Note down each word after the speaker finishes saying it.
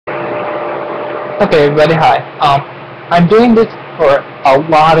Okay, everybody, hi. I'm doing this for a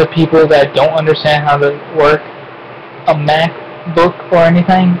lot of people that don't understand how to work a MacBook or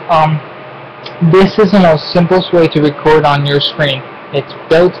anything. This is the most simplest way to record on your screen. It's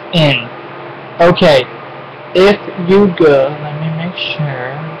built in. Okay, if you go, let me make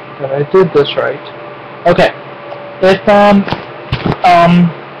sure that I did this right. Okay, if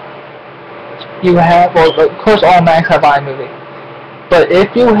you have, well, of course all Macs have iMovie, but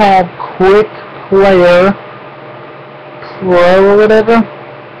if you have Quick Player Pro or whatever,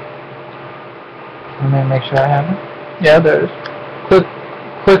 let me make sure I have it. Yeah, there's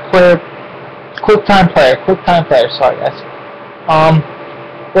QuickTime Player. Sorry, guys.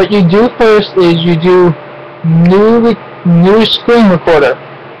 What you do first is you do new screen recorder.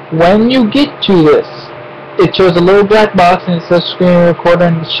 When you get to this, it shows a little black box and it says screen recorder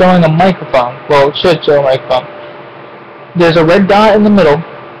and it's showing a microphone. Well, it should show a microphone. There's a red dot in the middle,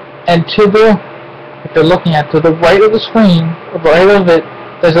 and to the, if you're looking at, to the right of the screen, right of it,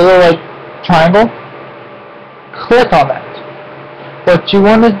 there's a little triangle. Click on that. What you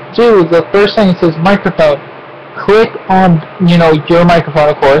want to do, the first thing, it says microphone. Click on, your microphone,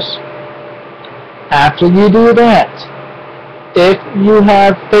 of course. After you do that, if you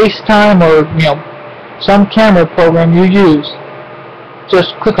have FaceTime or, some camera program you use,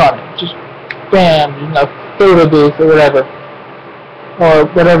 just click on it. Just bam, photo booth or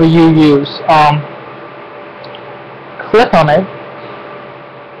whatever you use. Click on it,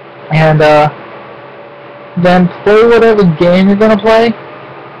 and then play whatever game you're gonna play,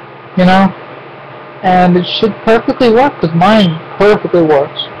 and it should perfectly work, because mine perfectly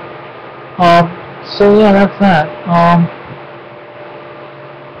works. So yeah, that's that.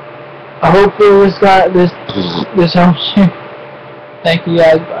 Hopefully this helps you. Thank you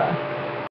guys, bye.